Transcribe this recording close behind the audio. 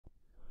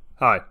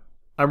Hi,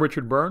 I'm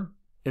Richard Byrne.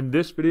 In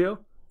this video,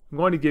 I'm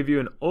going to give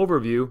you an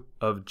overview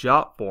of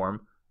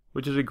JotForm,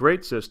 which is a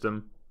great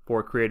system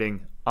for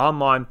creating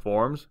online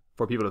forms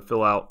for people to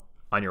fill out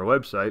on your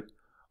website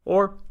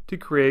or to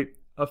create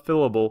a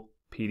fillable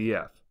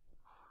PDF.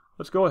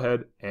 Let's go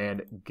ahead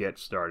and get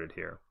started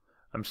here.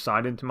 I'm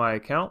signed into my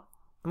account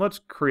and let's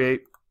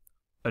create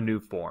a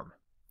new form.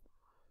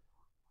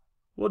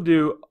 We'll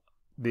do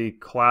the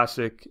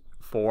classic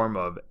form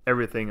of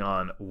everything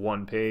on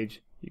one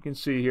page. You can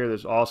see here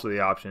there's also the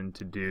option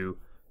to do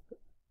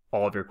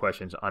all of your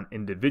questions on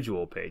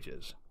individual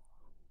pages.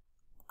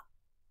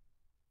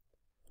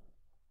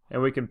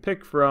 And we can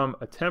pick from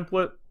a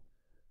template.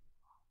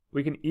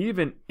 We can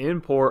even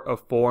import a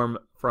form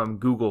from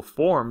Google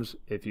Forms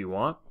if you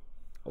want,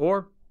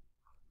 or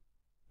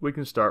we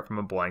can start from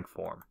a blank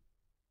form.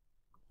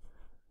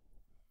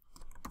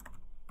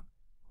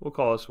 We'll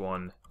call this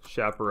one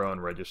Chaperone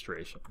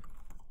Registration.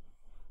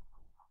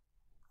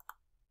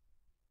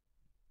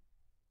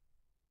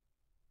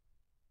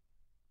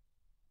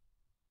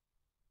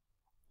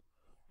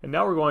 And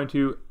now we're going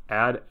to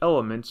add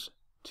elements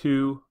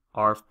to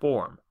our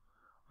form.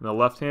 On the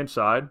left-hand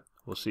side,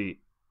 we'll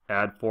see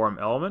Add Form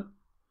Element,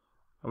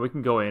 and we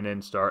can go in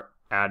and start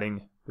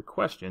adding the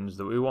questions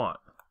that we want.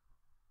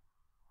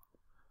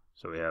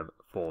 So we have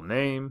full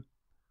name.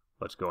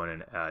 Let's go in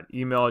and add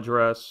email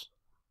address,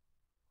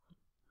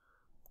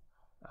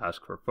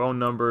 ask for phone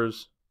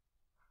numbers,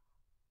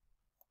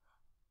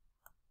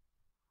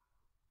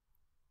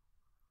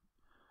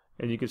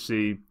 and you can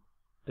see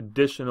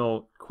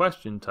additional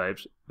question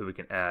types that we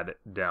can add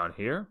down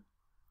here.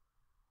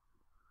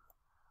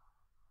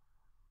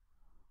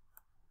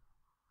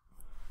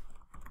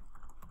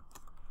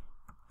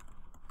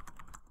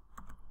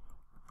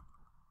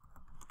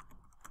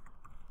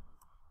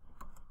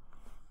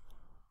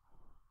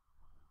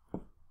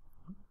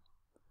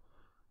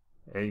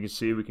 And you can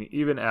see we can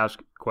even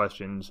ask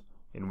questions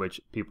in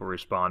which people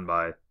respond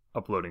by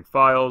uploading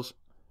files,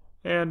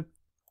 and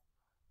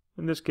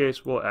in this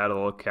case we'll add a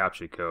little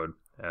captcha code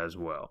as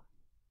well.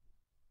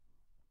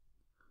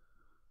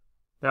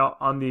 Now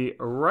on the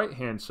right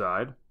hand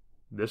side,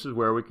 this is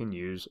where we can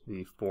use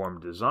the form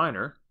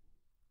designer,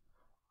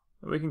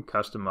 and we can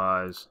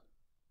customize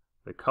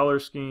the color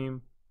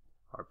scheme,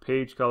 our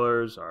page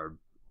colors, our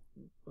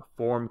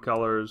form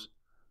colors.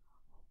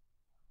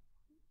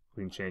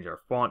 We can change our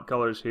font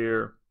colors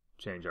here,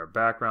 change our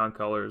background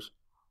colors.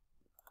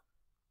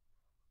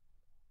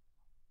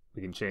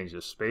 We can change the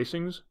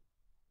spacings,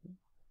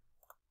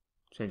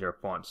 change our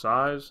font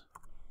size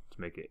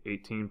to make it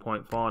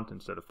 18-point font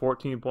instead of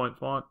 14-point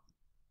font.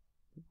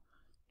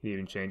 You can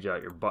even change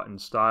out your button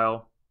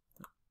style.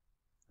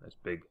 Nice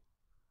big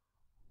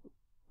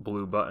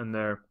blue button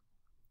there.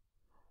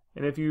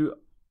 And if you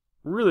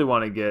really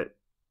want to get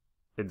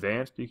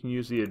advanced, you can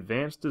use the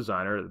Advanced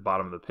Designer at the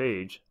bottom of the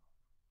page.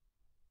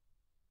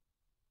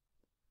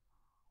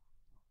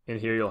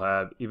 And here you'll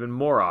have even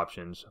more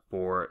options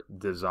for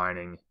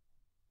designing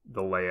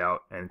the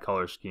layout and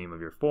color scheme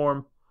of your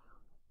form,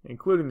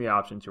 including the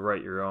option to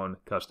write your own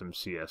custom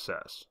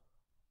CSS.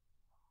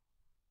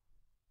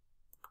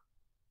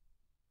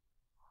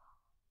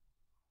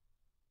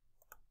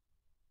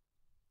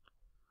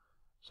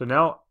 So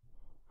now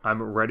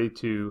I'm ready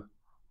to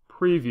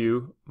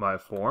preview my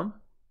form.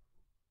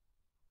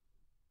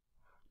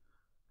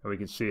 And we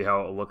can see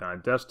how it will look on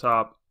a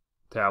desktop,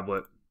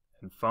 tablet,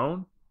 and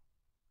phone.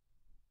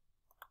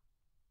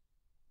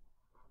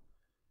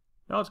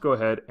 Now let's go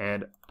ahead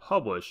and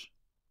publish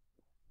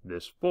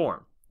this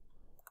form.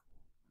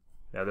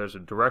 Now there's a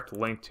direct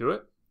link to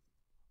it.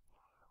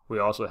 We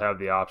also have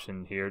the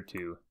option here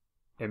to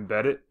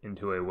embed it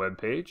into a web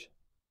page.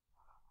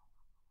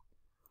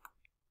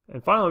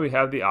 And finally we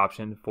have the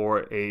option for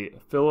a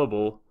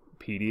fillable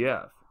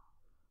PDF.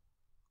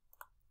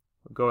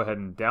 We'll go ahead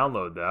and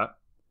download that.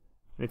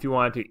 And if you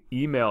wanted to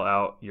email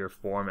out your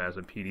form as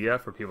a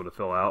PDF for people to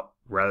fill out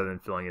rather than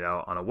filling it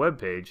out on a web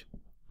page,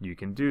 you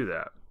can do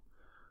that.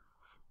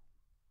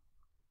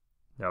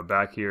 Now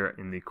back here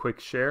in the quick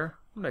share,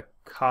 I'm going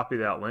to copy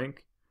that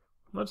link.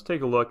 Let's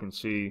take a look and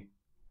see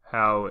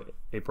how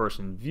a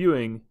person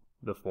viewing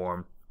the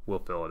form will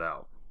fill it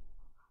out.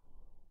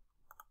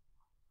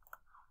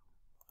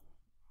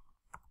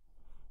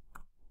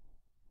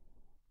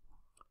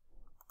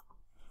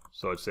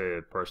 So let's say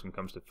a person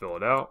comes to fill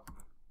it out.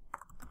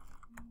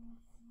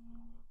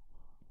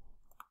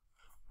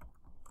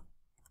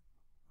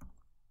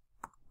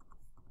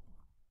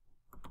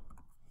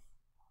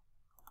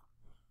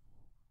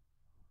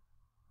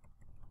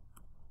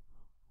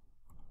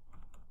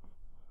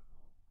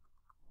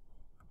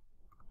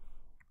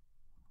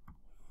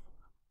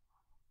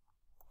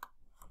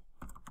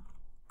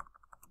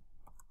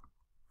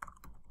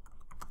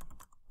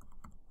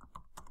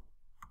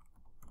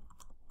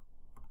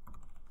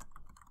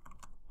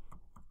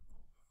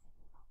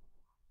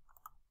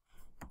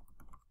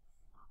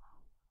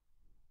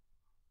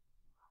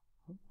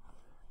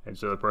 And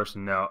so the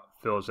person now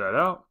fills that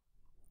out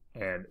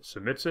and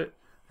submits it.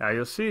 Now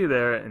you'll see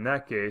there, in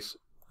that case,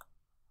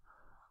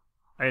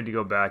 I need to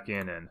go back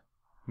in and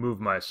move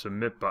my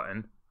submit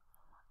button.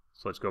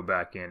 So let's go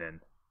back in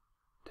and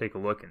take a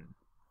look and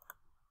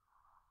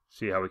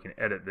see how we can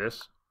edit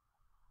this.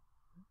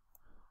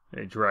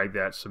 And drag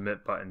that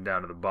submit button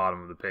down to the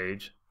bottom of the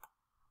page.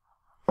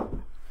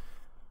 And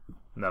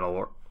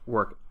that'll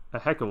work a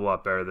heck of a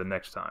lot better the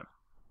next time.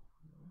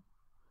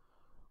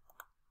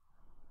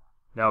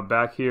 Now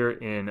back here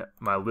in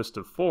my list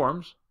of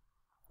forms,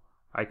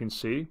 I can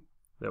see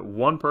that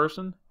one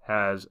person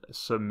has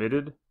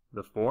submitted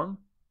the form.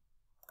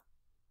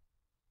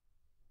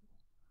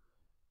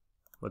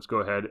 Let's go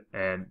ahead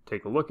and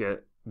take a look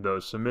at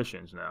those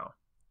submissions now.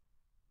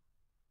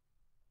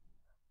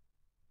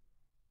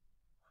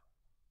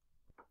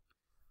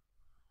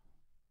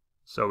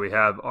 So we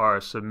have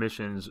our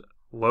submissions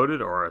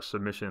loaded, or our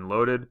submission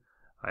loaded.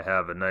 I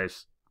have a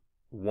nice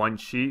one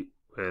sheet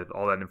with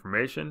all that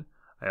information.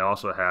 I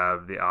also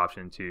have the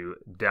option to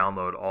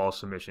download all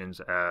submissions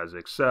as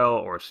Excel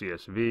or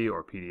CSV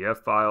or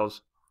PDF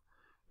files.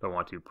 If I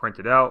want to print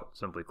it out,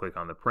 simply click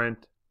on the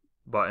print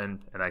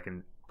button and I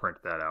can print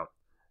that out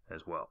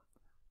as well.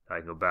 I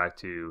can go back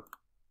to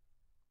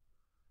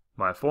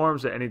my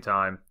forms at any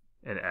time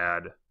and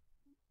add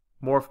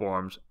more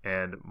forms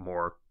and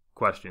more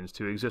questions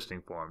to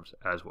existing forms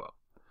as well.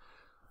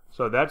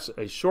 So that's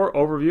a short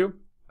overview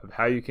of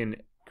how you can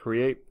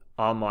create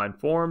online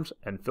forms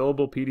and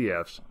fillable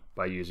PDFs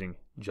by using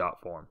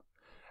JotForm.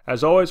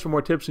 As always, for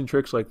more tips and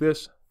tricks like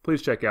this,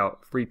 please check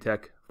out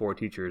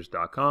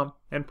freetech4teachers.com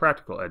and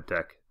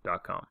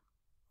practicaledtech.com.